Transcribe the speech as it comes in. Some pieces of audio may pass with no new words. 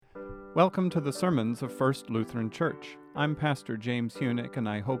Welcome to the sermons of First Lutheran Church. I'm Pastor James Hunick, and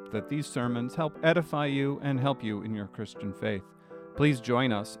I hope that these sermons help edify you and help you in your Christian faith. Please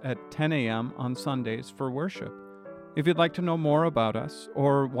join us at 10 a.m. on Sundays for worship. If you'd like to know more about us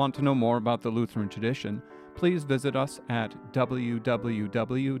or want to know more about the Lutheran tradition, please visit us at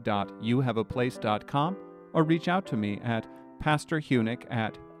www.youhaveaplace.com or reach out to me at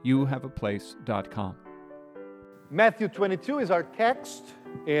pastorhunick@youhaveaplace.com. Matthew 22 is our text,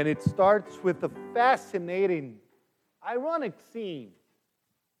 and it starts with a fascinating, ironic scene.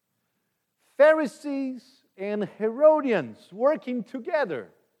 Pharisees and Herodians working together.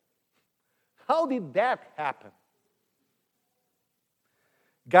 How did that happen?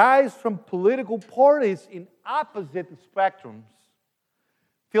 Guys from political parties in opposite spectrums,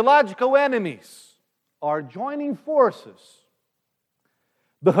 theological enemies, are joining forces.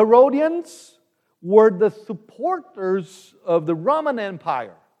 The Herodians were the supporters of the Roman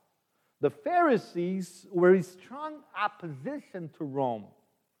Empire. The Pharisees were in strong opposition to Rome.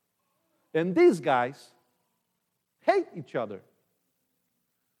 And these guys hate each other.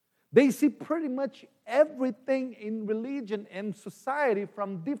 They see pretty much everything in religion and society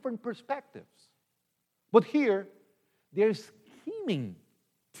from different perspectives. But here, they're scheming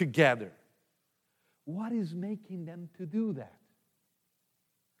together. What is making them to do that?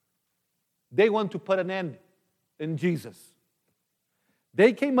 They want to put an end in Jesus.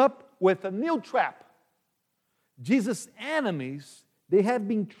 They came up with a new trap. Jesus' enemies, they have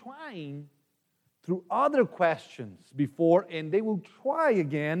been trying through other questions before, and they will try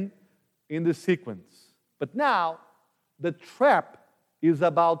again in the sequence. But now, the trap is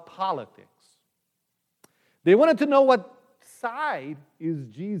about politics. They wanted to know what side is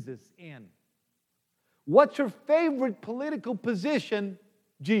Jesus in. What's your favorite political position,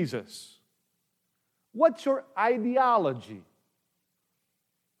 Jesus? What's your ideology?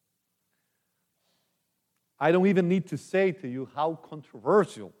 I don't even need to say to you how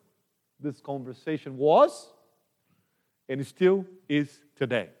controversial this conversation was and still is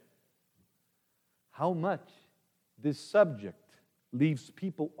today. How much this subject leaves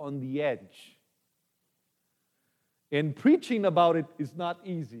people on the edge. And preaching about it is not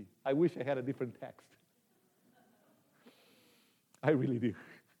easy. I wish I had a different text. I really do.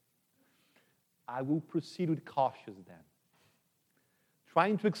 I will proceed with caution then,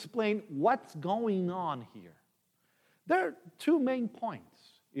 trying to explain what's going on here. There are two main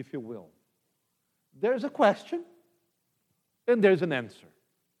points, if you will. There's a question, and there's an answer.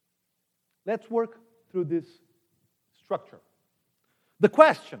 Let's work through this structure. The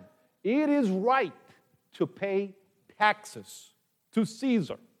question: it is right to pay taxes to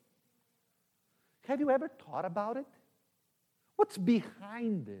Caesar. Have you ever thought about it? What's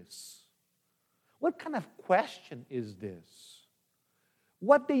behind this? What kind of question is this?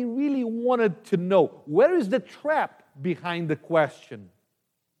 What they really wanted to know. Where is the trap behind the question?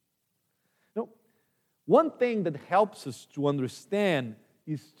 Now, one thing that helps us to understand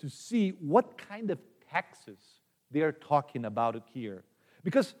is to see what kind of taxes they are talking about it here.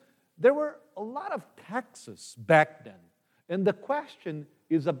 Because there were a lot of taxes back then. And the question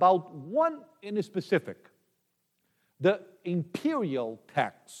is about one in specific, the imperial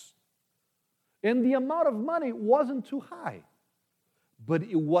tax. And the amount of money wasn't too high, but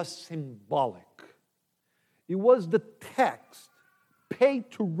it was symbolic. It was the tax paid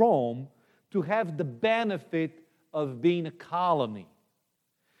to Rome to have the benefit of being a colony.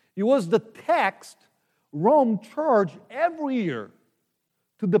 It was the tax Rome charged every year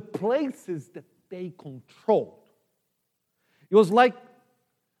to the places that they controlled. It was like,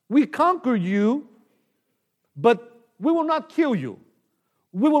 we conquer you, but we will not kill you.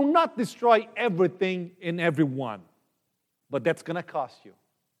 We will not destroy everything and everyone, but that's going to cost you.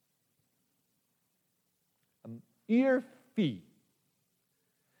 An year fee.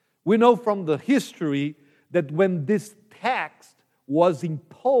 We know from the history that when this tax was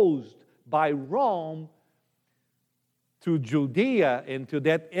imposed by Rome to Judea and to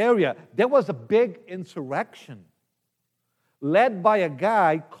that area, there was a big insurrection led by a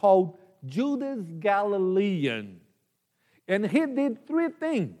guy called Judas Galilean. And he did three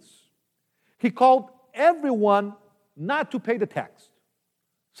things. He called everyone not to pay the tax.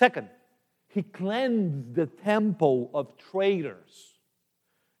 Second, he cleansed the temple of traitors.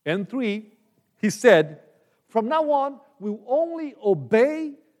 And three, he said, from now on, we'll only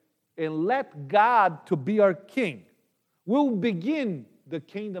obey and let God to be our king. We'll begin the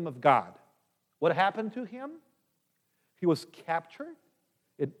kingdom of God. What happened to him? He was captured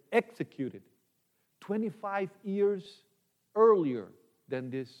and executed 25 years earlier than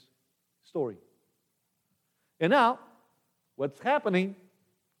this story. And now, what's happening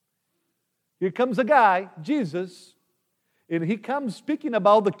Here comes a guy, Jesus, and he comes speaking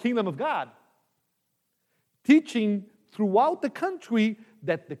about the kingdom of God, teaching throughout the country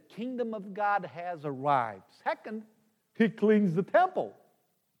that the kingdom of God has arrived. Second, he cleans the temple.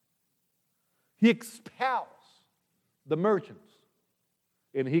 He expels the merchants.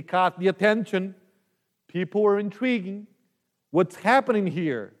 And he caught the attention. People were intriguing. What's happening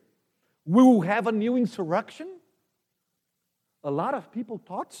here? We will have a new insurrection? A lot of people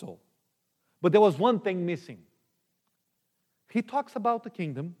thought so. But there was one thing missing. He talks about the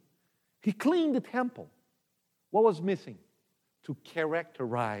kingdom. He cleaned the temple. What was missing to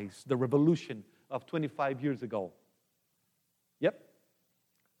characterize the revolution of 25 years ago? Yep.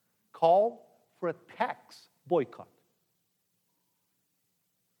 Call for a tax boycott.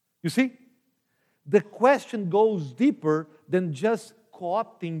 You see, the question goes deeper than just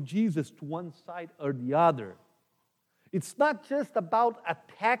co-opting Jesus to one side or the other. It's not just about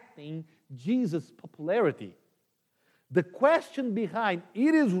attacking Jesus' popularity. The question behind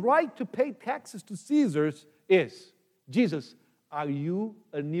it is right to pay taxes to Caesars is, Jesus, are you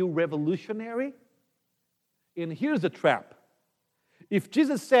a new revolutionary? And here's the trap. If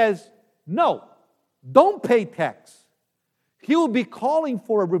Jesus says, no, don't pay tax, he will be calling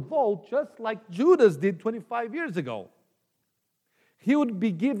for a revolt just like Judas did 25 years ago. He would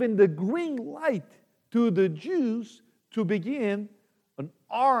be giving the green light to the Jews to begin an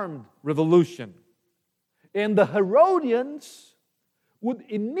armed revolution. And the Herodians would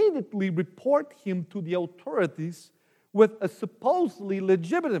immediately report him to the authorities with a supposedly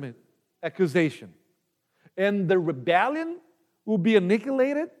legitimate accusation. And the rebellion would be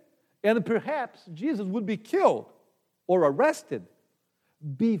annihilated, and perhaps Jesus would be killed or arrested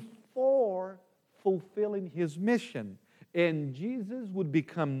before fulfilling his mission. And Jesus would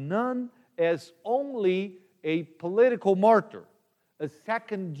become known as only a political martyr, a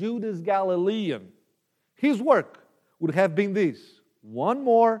second Judas Galilean. His work would have been this: one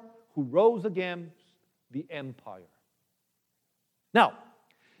more who rose against the empire. Now,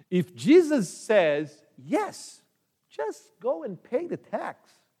 if Jesus says, yes, just go and pay the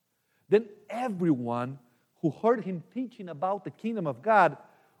tax, then everyone who heard him teaching about the kingdom of God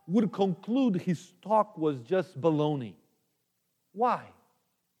would conclude his talk was just baloney. Why?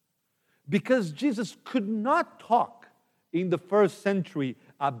 Because Jesus could not talk in the first century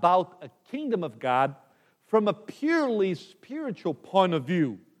about a kingdom of God from a purely spiritual point of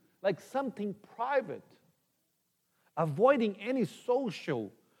view, like something private, avoiding any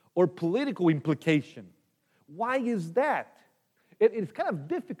social or political implication. Why is that? It's kind of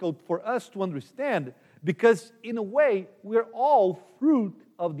difficult for us to understand because, in a way, we're all fruit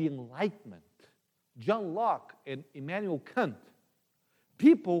of the Enlightenment. John Locke and Immanuel Kant,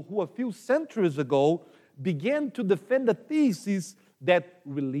 people who a few centuries ago began to defend the thesis that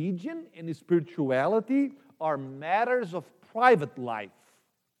religion and spirituality are matters of private life.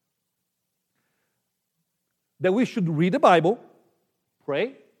 That we should read the Bible,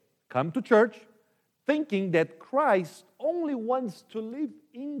 pray, come to church, thinking that Christ only wants to live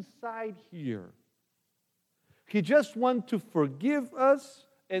inside here. He just wants to forgive us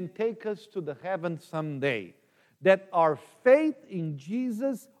and take us to the heaven someday. That our faith in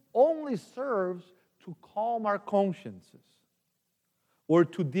Jesus only serves to calm our consciences or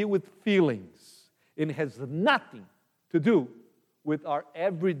to deal with feelings. It has nothing to do with our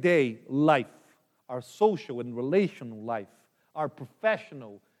everyday life, our social and relational life, our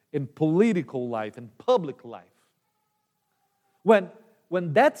professional and political life and public life. When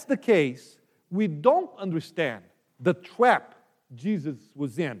that's the case, we don't understand the trap Jesus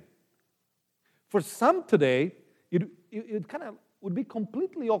was in. For some today, it kind of would be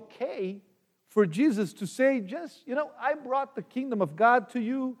completely okay for Jesus to say, just, I brought the kingdom of God to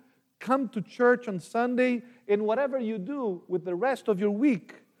you. Come to church on Sunday, and whatever you do with the rest of your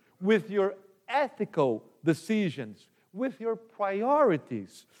week, with your ethical decisions, with your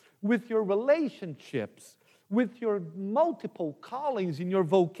priorities, with your relationships, with your multiple callings in your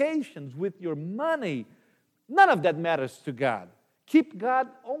vocations, with your money, none of that matters to God. Keep God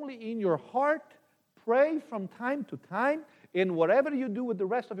only in your heart. Pray from time to time, and whatever you do with the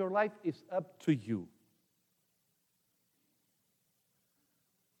rest of your life is up to you.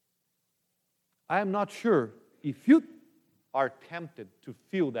 I am not sure if you are tempted to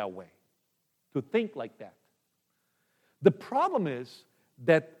feel that way, to think like that. The problem is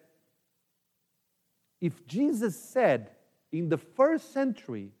that if Jesus said in the first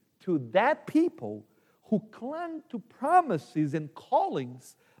century to that people who clung to promises and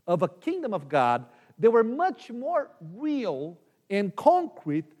callings of a kingdom of God, they were much more real and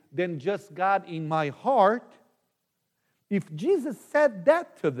concrete than just God in my heart. If Jesus said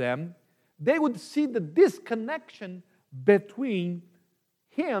that to them, they would see the disconnection between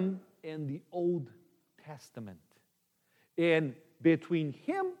him and the Old Testament, and between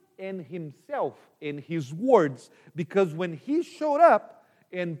him and himself and his words. Because when he showed up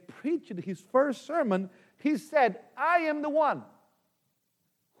and preached his first sermon, he said, I am the one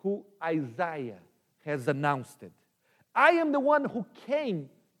who Isaiah has announced it. I am the one who came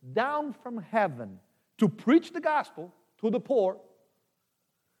down from heaven to preach the gospel to the poor,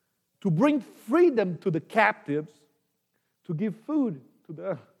 to bring freedom to the captives, to give food to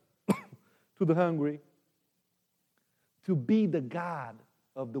the, to the hungry, to be the God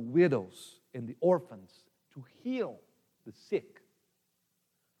of the widows and the orphans, to heal the sick.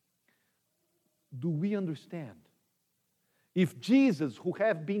 Do we understand? If Jesus, who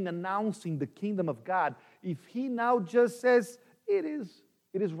have been announcing the kingdom of God, if he now just says, it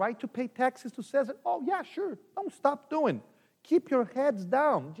is right to pay taxes to Caesar, oh yeah, sure, don't stop doing. Keep your heads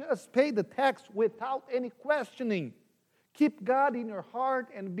down. Just pay the tax without any questioning. Keep God in your heart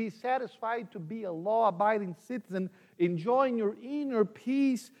and be satisfied to be a law-abiding citizen, enjoying your inner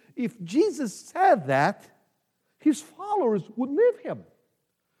peace. If Jesus said that, his followers would leave him.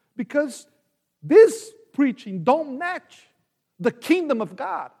 Because this preaching don't match the kingdom of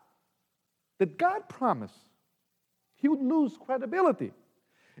God that God promised. He would lose credibility.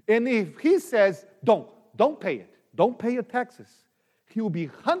 And if he says, don't pay it, don't pay your taxes, he will be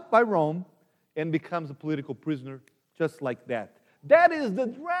hunted by Rome and becomes a political prisoner just like that. That is the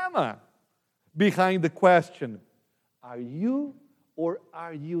drama behind the question, are you or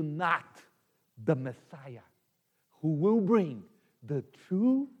are you not the Messiah who will bring the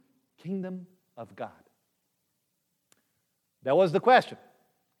true kingdom of God? That was the question.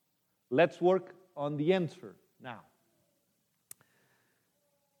 Let's work on the answer now.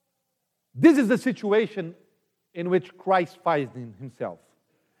 This is the situation in which Christ finds himself.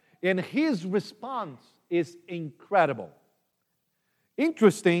 And his response is incredible.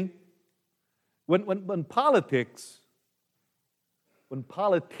 Interesting, when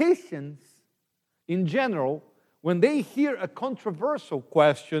politicians in general, when they hear a controversial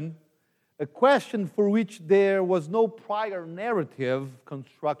question, a question for which there was no prior narrative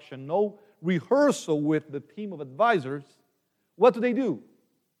construction, no rehearsal with the team of advisors, what do?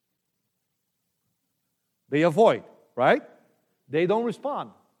 They avoid, right? They don't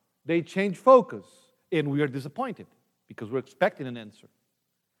respond. They change focus. And we are disappointed because we're expecting an answer.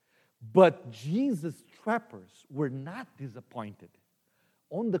 But Jesus' trappers were not disappointed.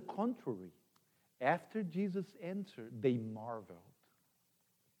 On the contrary, after Jesus answered, they marveled.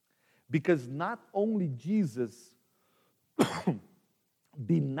 Because not only Jesus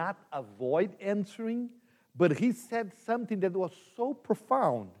did not avoid answering, but he said something that was so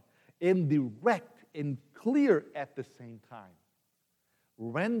profound and direct and clear at the same time.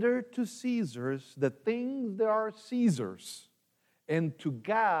 Render to Caesar's the things that are Caesar's, and to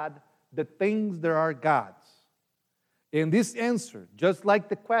God the things that are God's. And this answer, just like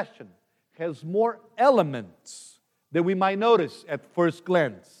the question, has more elements that we might notice at first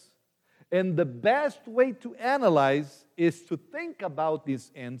glance. And the best way to analyze is to think about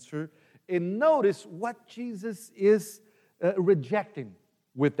this answer and notice what Jesus is rejecting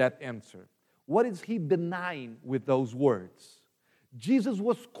with that answer. What is he denying with those words? Jesus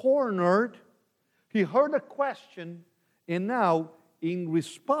was cornered. He heard a question, and now, in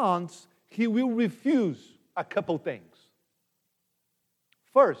response, he will refuse a couple things.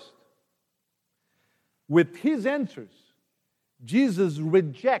 First, with his answers, Jesus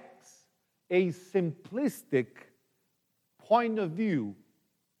rejects a simplistic point of view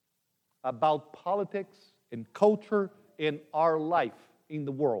about politics and culture and our life in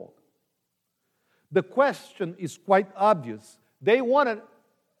the world. The question is quite obvious. They wanted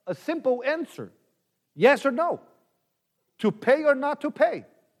a simple answer, yes or no, to pay or not to pay,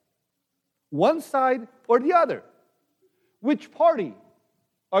 one side or the other. Which party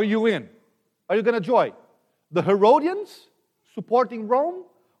are you in? Are you going to join the Herodians supporting Rome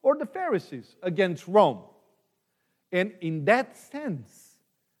or the Pharisees against Rome? And in that sense,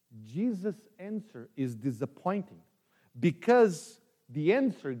 Jesus' answer is disappointing because the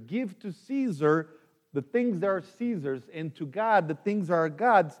answer, give to Caesar the things that are Caesar's, and to God the things that are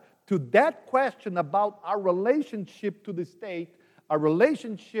God's, to that question about our relationship to the state, our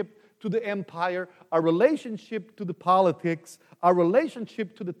relationship to the empire, our relationship to the politics, our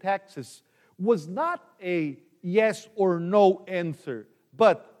relationship to the taxes, was not a yes or no answer,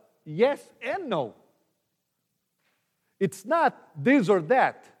 but yes and no. It's not this or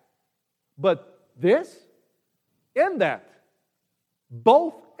that, but this and that.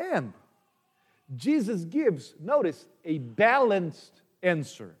 Both and. Jesus gives, notice, a balanced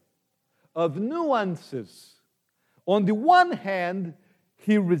answer. of nuances. On the one hand,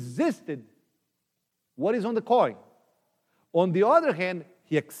 he resisted what is on the coin. On the other hand,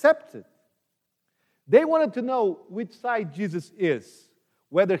 he accepted. They wanted to know which side Jesus is,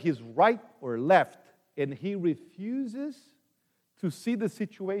 whether he's right or left, and he refuses to see the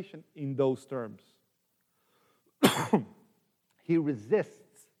situation in those terms. He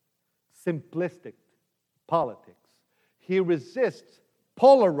resists simplistic politics. He resists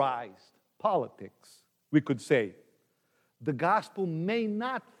polarized politics, we could say. The gospel may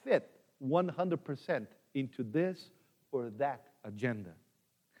not fit 100% into this or that agenda.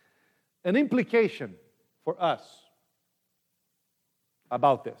 An implication for us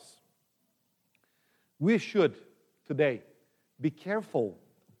about this: we should today be careful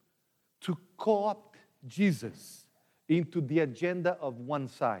to co-opt Jesus into the agenda of one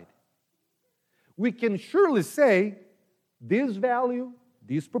side. We can surely say this value,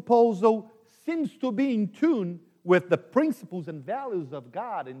 this proposal seems to be in tune with the principles and values of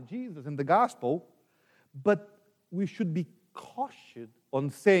God and Jesus and the gospel, but we should be cautious on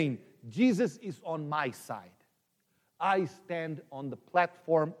saying, Jesus is on my side. I stand on the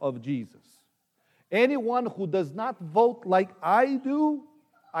platform of Jesus. Anyone who does not vote like I do,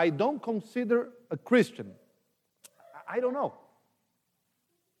 I don't consider a Christian. I don't know.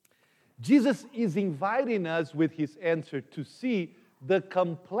 Jesus is inviting us with his answer to see the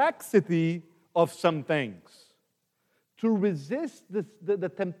complexity of some things, to resist the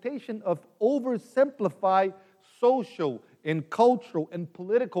temptation of oversimplify social and cultural and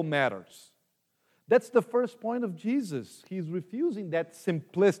political matters. That's the first point of Jesus. He's refusing that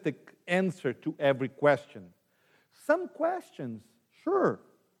simplistic answer to every question. Some questions, sure,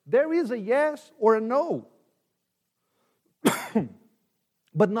 there is a yes or a no.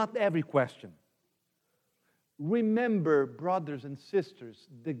 But not every question. Remember, brothers and sisters,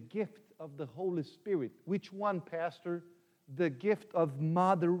 the gift of the Holy Spirit. Which one, Pastor? The gift of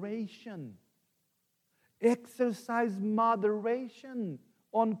moderation. Exercise moderation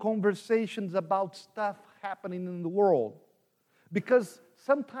on conversations about stuff happening in the world. Because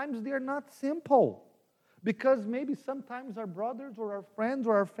sometimes they are not simple. Because maybe sometimes our brothers or our friends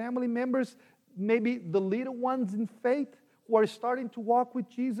or our family members, maybe the little ones in faith who are starting to walk with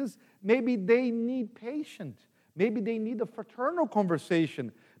Jesus, maybe they need patience. Maybe they need a fraternal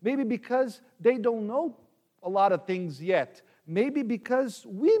conversation. Maybe because they don't know a lot of things yet. Maybe because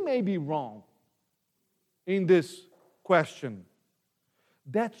we may be wrong in this question.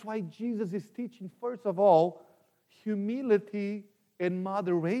 That's why Jesus is teaching, first of all, humility and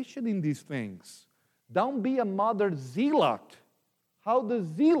moderation in these things. Don't be a mother zealot. How the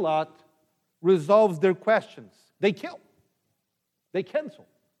zealot resolves their questions. They kill. They cancel.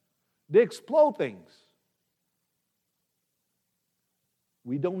 They explode things.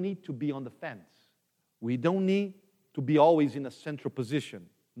 We don't need to be on the fence. We don't need to be always in a central position.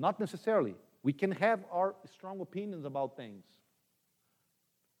 Not necessarily. We can have our strong opinions about things.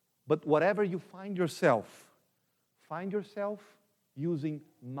 But whatever you find yourself using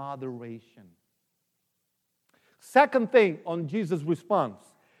moderation. Second thing on Jesus' response,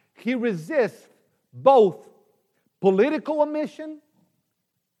 he resists both political omission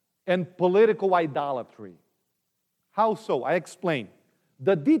and political idolatry. How so? I explain.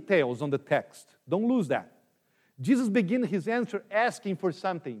 The details on the text. Don't lose that. Jesus begins his answer asking for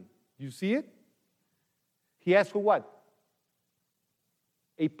something. You see it? He asked for what?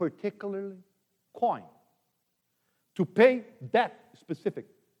 A particular coin. To pay that specific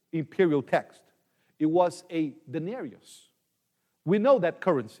imperial text. It was a denarius. We know that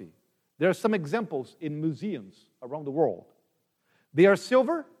currency. There are some examples in museums around the world. They are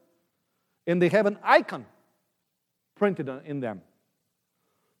silver, and they have an icon printed in them.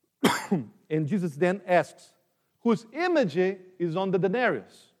 And Jesus then asks, whose image is on the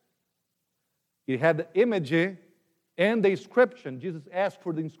denarius? It had the image and the inscription. Jesus asked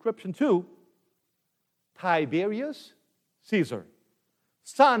for the inscription too. Tiberius Caesar,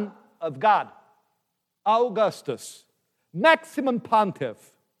 son of God, Augustus, maximum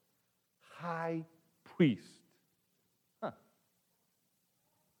pontiff, high priest.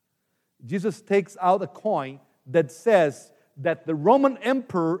 Jesus takes out a coin that says that the Roman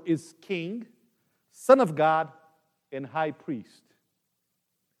emperor is king, son of God, and high priest.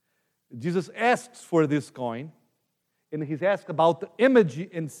 Jesus asks for this coin, and he's asked about the image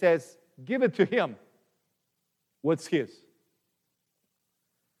and says, give it to him. What's his?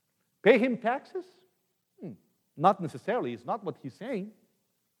 Pay him taxes? Not necessarily. It's not what he's saying.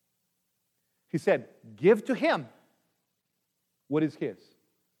 He said, give to him what is his,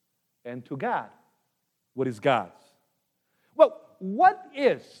 and to God what is God's. Well, what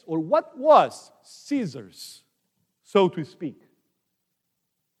is or what was Caesar's, so to speak?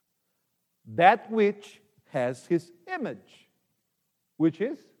 That which has his image, which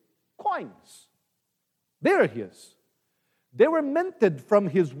is coins. They're his. They were minted from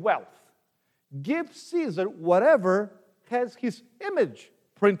his wealth. Give Caesar whatever has his image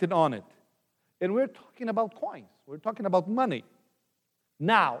printed on it. And we're talking about coins. We're talking about money.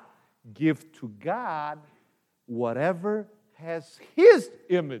 Now, give to God whatever has his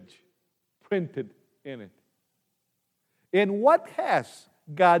image printed in it. And what has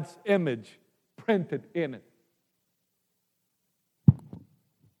God's image printed in it?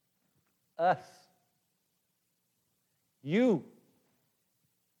 Us. You.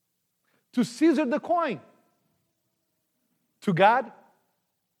 To Caesar the coin. To God,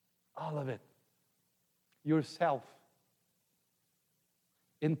 all of it. Yourself.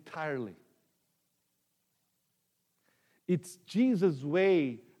 Entirely. It's Jesus'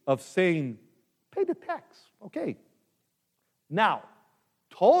 way of saying, pay the tax, okay. Now,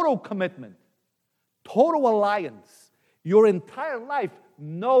 total commitment, total alliance, your entire life,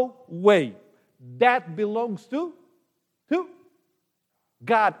 no way. That belongs to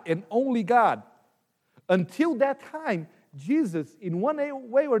God and only God. Until that time, Jesus, in one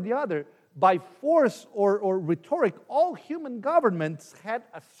way or the other, by force or rhetoric, all human governments had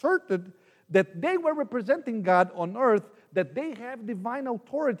asserted that they were representing God on earth, that they have divine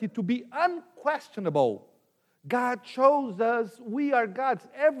authority to be unquestionable. God chose us, we are God's.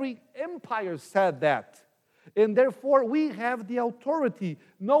 Every empire said that. And therefore, we have the authority.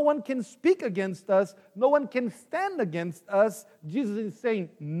 No one can speak against us. No one can stand against us. Jesus is saying,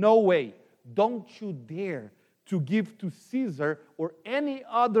 no way. Don't you dare to give to Caesar or any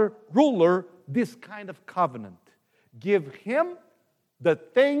other ruler this kind of covenant. Give him the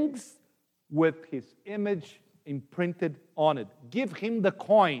things with his image imprinted on it. Give him the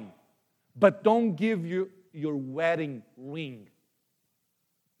coin, but don't give you your wedding ring.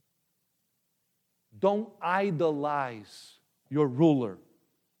 Don't idolize your ruler.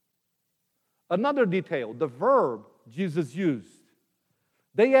 Another detail, the verb Jesus used.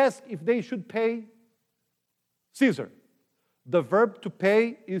 They asked if they should pay Caesar. The verb to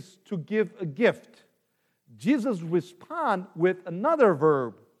pay is to give a gift. Jesus responds with another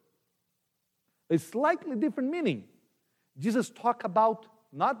verb, a slightly different meaning. Jesus talked about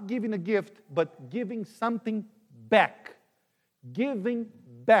not giving a gift, but giving something back. Giving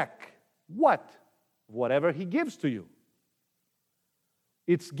back. What? Whatever he gives to you.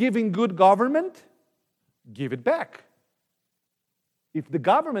 It's giving good government, give it back. If the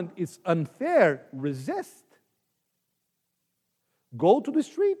government is unfair, resist. Go to the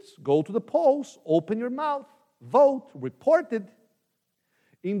streets, go to the polls, open your mouth, vote, report it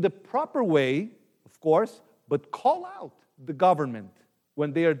in the proper way, of course, but call out the government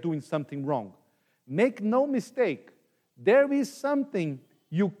when they are doing something wrong. Make no mistake, there is something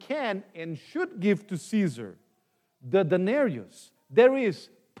you can and should give to Caesar, the denarius. There is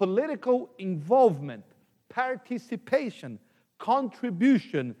political involvement, participation,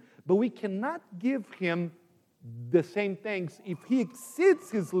 contribution, but we cannot give him the same things if he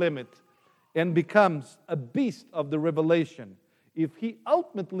exceeds his limit and becomes a beast of the revelation. If he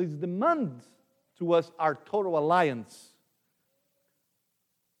ultimately demands to us our total alliance,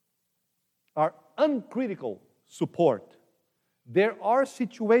 our uncritical support. There are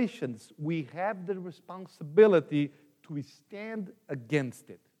situations we have the responsibility to stand against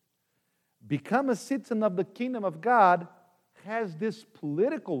it. Become a citizen of the kingdom of God has this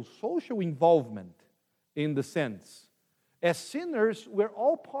political, social involvement in the sense. As sinners, we're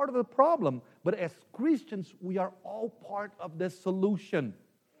all part of the problem, but as Christians, we are all part of the solution.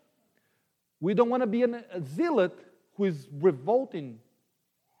 We don't want to be a zealot who is revolting,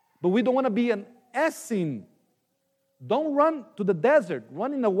 but we don't want to be an Essene. Don't run to the desert,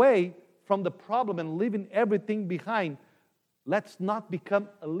 running away from the problem and leaving everything behind. Let's not become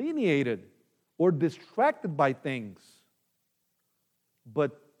alienated or distracted by things,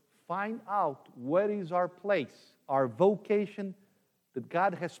 but find out what is our place, our vocation that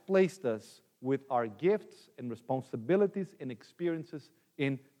God has placed us with our gifts and responsibilities and experiences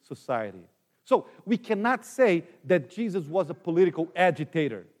in society. So we cannot say that Jesus was a political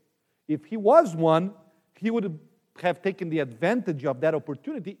agitator. If he was one, he would have taken the advantage of that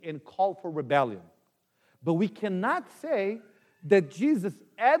opportunity and called for rebellion. But we cannot say that Jesus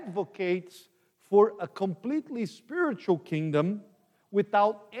advocates for a completely spiritual kingdom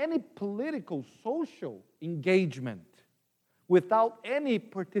without any political, social engagement, without any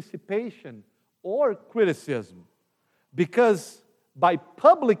participation or criticism. Because by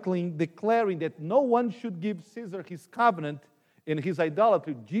publicly declaring that no one should give Caesar his covenant In his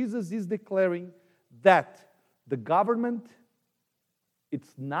idolatry, Jesus is declaring that the government,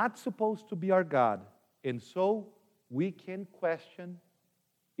 it's not supposed to be our God. And so we can question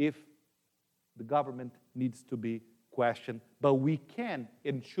if the government needs to be questioned. But we can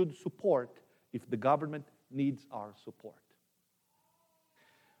and should support if the government needs our support.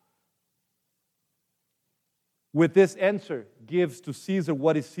 With this answer, gives to Caesar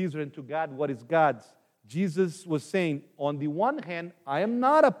what is Caesar and to God what is God's. Jesus was saying, on the one hand, I am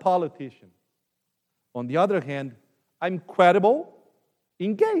not a politician. On the other hand, I'm credible,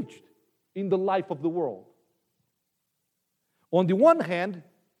 engaged in the life of the world. On the one hand,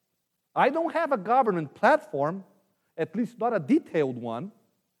 I don't have a government platform, at least not a detailed one.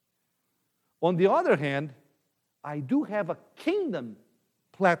 On the other hand, I do have a kingdom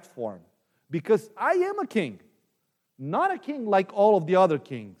platform because I am a king. Not a king like all of the other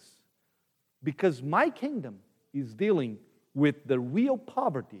kings, because my kingdom is dealing with the real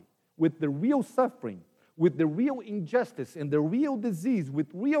poverty, with the real suffering, with the real injustice and the real disease, with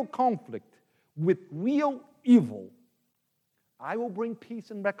real conflict, with real evil. I will bring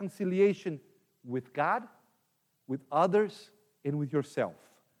peace and reconciliation with God, with others, and with yourself.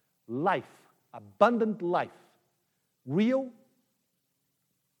 Life, abundant life, real,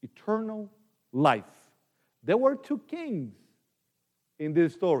 eternal life. There were two kings in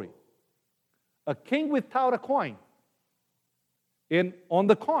this story. A king without a coin, and on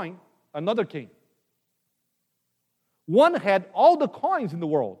the coin, another king. One had all the coins in the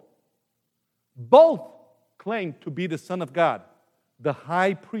world. Both claimed to be the Son of God, the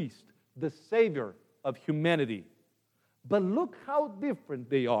high priest, the Savior of humanity. But look how different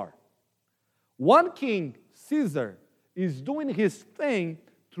they are. One king, Caesar, is doing his thing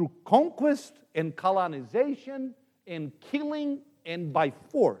through conquest and colonization and killing and by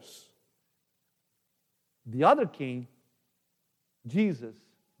force. The other king, Jesus,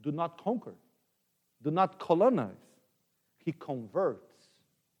 do not conquer, do not colonize. He converts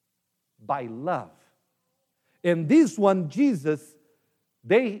by love. And this one, Jesus,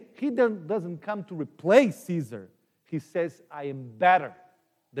 he doesn't come to replace Caesar. He says, I am better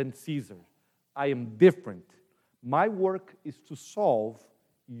than Caesar. I am different. My work is to solve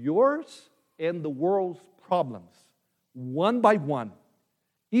yours and the world's problems, one by one,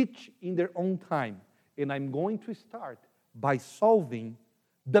 each in their own time. And I'm going to start by solving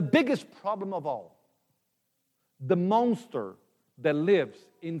the biggest problem of all, the monster that lives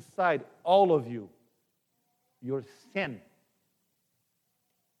inside all of you, your sin.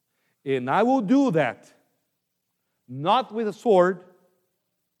 And I will do that, not with a sword,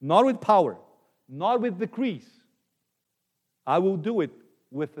 not with power, not with decrees. I will do it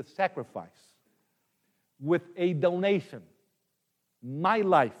with a sacrifice, with a donation, my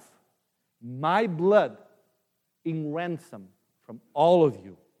life, my blood in ransom from all of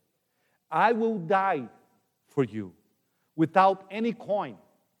you. I will die for you without any coin,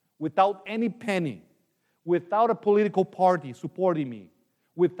 without any penny, without a political party supporting me,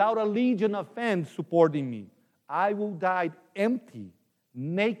 without a legion of fans supporting me. I will die empty,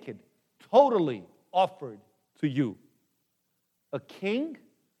 naked, totally offered to you. A king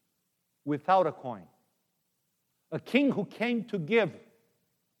without a coin. A king who came to give,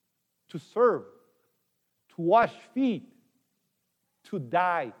 to serve, to wash feet, to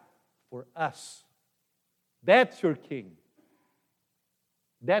die for us. That's your king.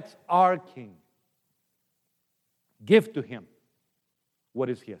 That's our king. Give to him what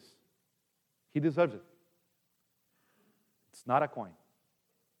is his. He deserves it. It's not a coin.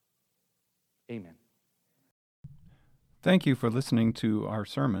 Amen. Thank you for listening to our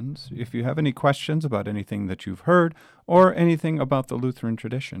sermons. If you have any questions about anything that you've heard or anything about the Lutheran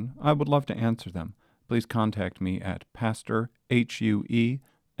tradition, I would love to answer them. Please contact me at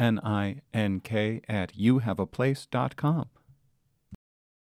pastorhuenink@youhaveaplace.com.